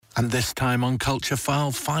And this time on Culture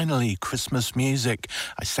File, finally, Christmas music.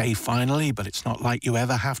 I say finally, but it's not like you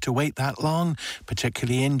ever have to wait that long,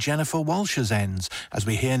 particularly in Jennifer Walsh's ends, as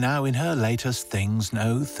we hear now in her latest Things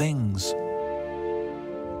Know Things.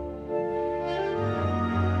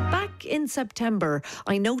 Back in September,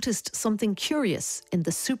 I noticed something curious in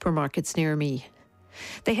the supermarkets near me.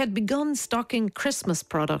 They had begun stocking Christmas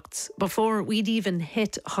products before we'd even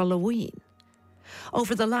hit Halloween.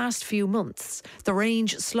 Over the last few months, the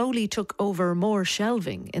range slowly took over more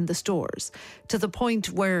shelving in the stores, to the point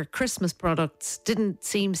where Christmas products didn't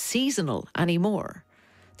seem seasonal anymore.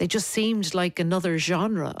 They just seemed like another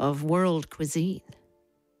genre of world cuisine.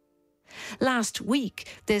 Last week,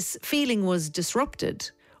 this feeling was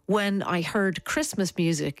disrupted when I heard Christmas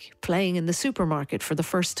music playing in the supermarket for the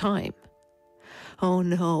first time. Oh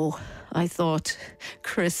no, I thought,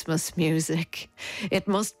 Christmas music. It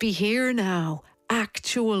must be here now.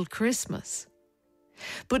 Actual Christmas.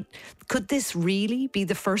 But could this really be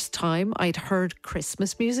the first time I'd heard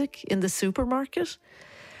Christmas music in the supermarket?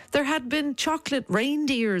 There had been chocolate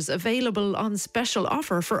reindeers available on special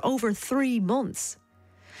offer for over 3 months.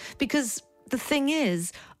 Because the thing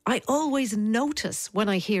is, I always notice when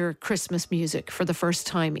I hear Christmas music for the first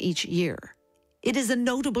time each year. It is a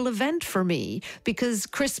notable event for me because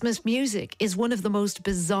Christmas music is one of the most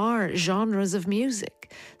bizarre genres of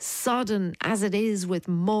music, sodden as it is with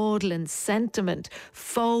maudlin sentiment,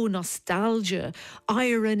 faux nostalgia,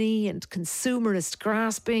 irony and consumerist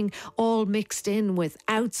grasping, all mixed in with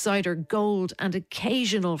outsider gold and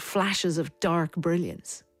occasional flashes of dark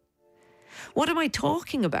brilliance. What am I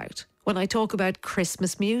talking about when I talk about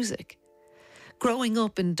Christmas music? Growing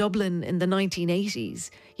up in Dublin in the 1980s,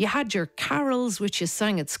 you had your carols which you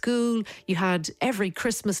sang at school, you had every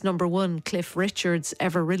Christmas #1 Cliff Richards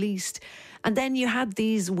ever released, and then you had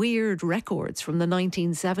these weird records from the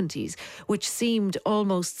 1970s which seemed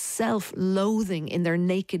almost self-loathing in their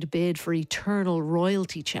naked bid for eternal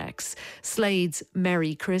royalty checks, Slade's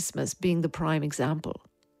Merry Christmas being the prime example.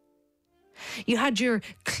 You had your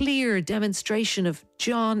clear demonstration of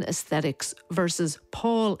John aesthetics versus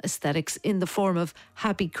Paul aesthetics in the form of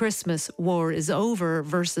Happy Christmas, War is Over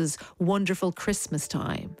versus Wonderful Christmas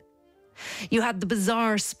Time. You had the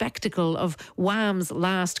bizarre spectacle of Wham's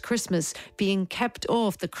Last Christmas being kept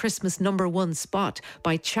off the Christmas #1 spot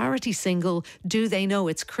by charity single Do They Know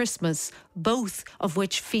It's Christmas, both of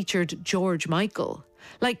which featured George Michael.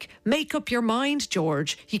 Like, make up your mind,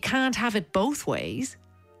 George, you can't have it both ways.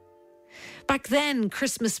 Back then,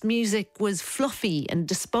 Christmas music was fluffy and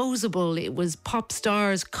disposable. It was pop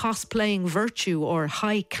stars cosplaying virtue or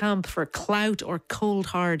high camp for clout or cold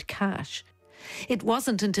hard cash. It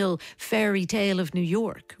wasn't until Fairy Tale of New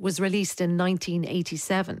York was released in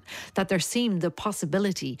 1987 that there seemed the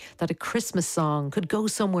possibility that a Christmas song could go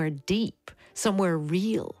somewhere deep, somewhere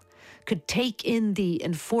real, could take in the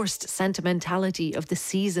enforced sentimentality of the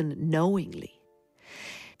season knowingly.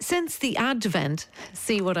 Since the advent,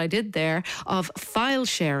 see what I did there, of file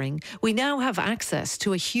sharing, we now have access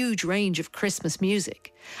to a huge range of Christmas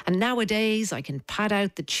music. And nowadays I can pad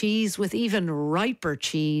out the cheese with even riper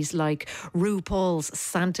cheese like RuPaul's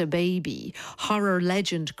Santa Baby, horror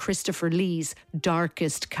legend Christopher Lee's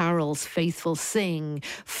Darkest Carols Faithful Sing,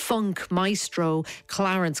 funk maestro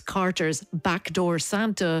Clarence Carter's Backdoor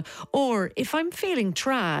Santa, or if I'm feeling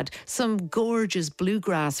trad, some gorgeous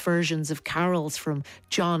bluegrass versions of carols from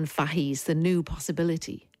John Fahey's The New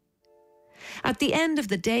Possibility. At the end of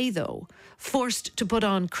the day, though, forced to put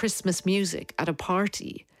on Christmas music at a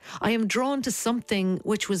party, I am drawn to something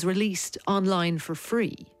which was released online for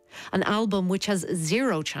free, an album which has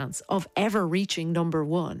zero chance of ever reaching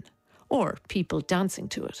 #1, or people dancing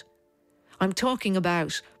to it. I'm talking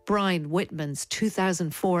about Brian Whitman's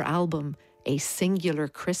 2004 album, A Singular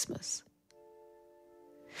Christmas.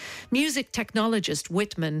 Music technologist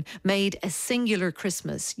Whitman made A Singular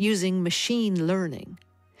Christmas using machine learning.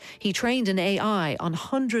 He trained an AI on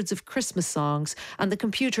hundreds of Christmas songs, and the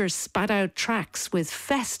computer spat out tracks with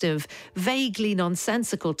festive, vaguely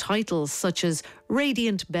nonsensical titles such as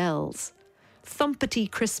Radiant Bells, Thumpety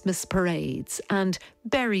Christmas Parades, and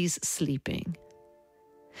Berries Sleeping.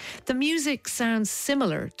 The music sounds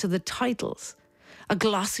similar to the titles, a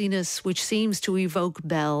glossiness which seems to evoke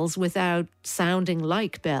bells without sounding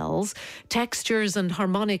like bells, textures and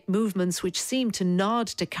harmonic movements which seem to nod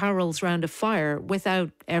to carols round a fire without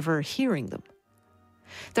ever hearing them.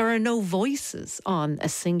 There are no voices on A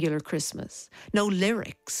Singular Christmas, no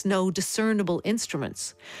lyrics, no discernible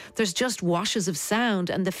instruments. There's just washes of sound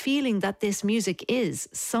and the feeling that this music is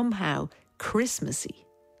somehow Christmassy.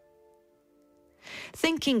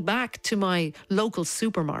 Thinking back to my local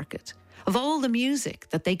supermarket, of all the music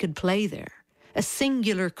that they could play there, A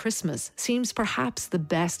singular Christmas seems perhaps the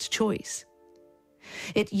best choice.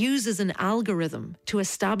 It uses an algorithm to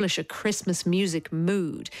establish a Christmas music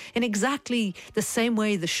mood in exactly the same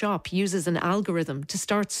way the shop uses an algorithm to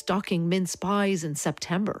start stocking mince pies in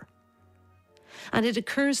September. And it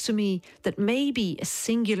occurs to me that maybe a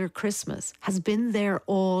singular Christmas has been there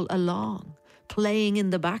all along, playing in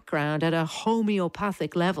the background at a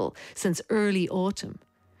homeopathic level since early autumn,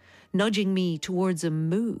 nudging me towards a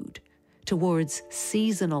mood, towards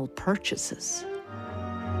seasonal purchases.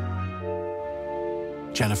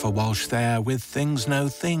 Jennifer Walshe there with Things Know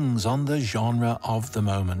Things on the genre of the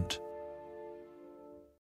moment.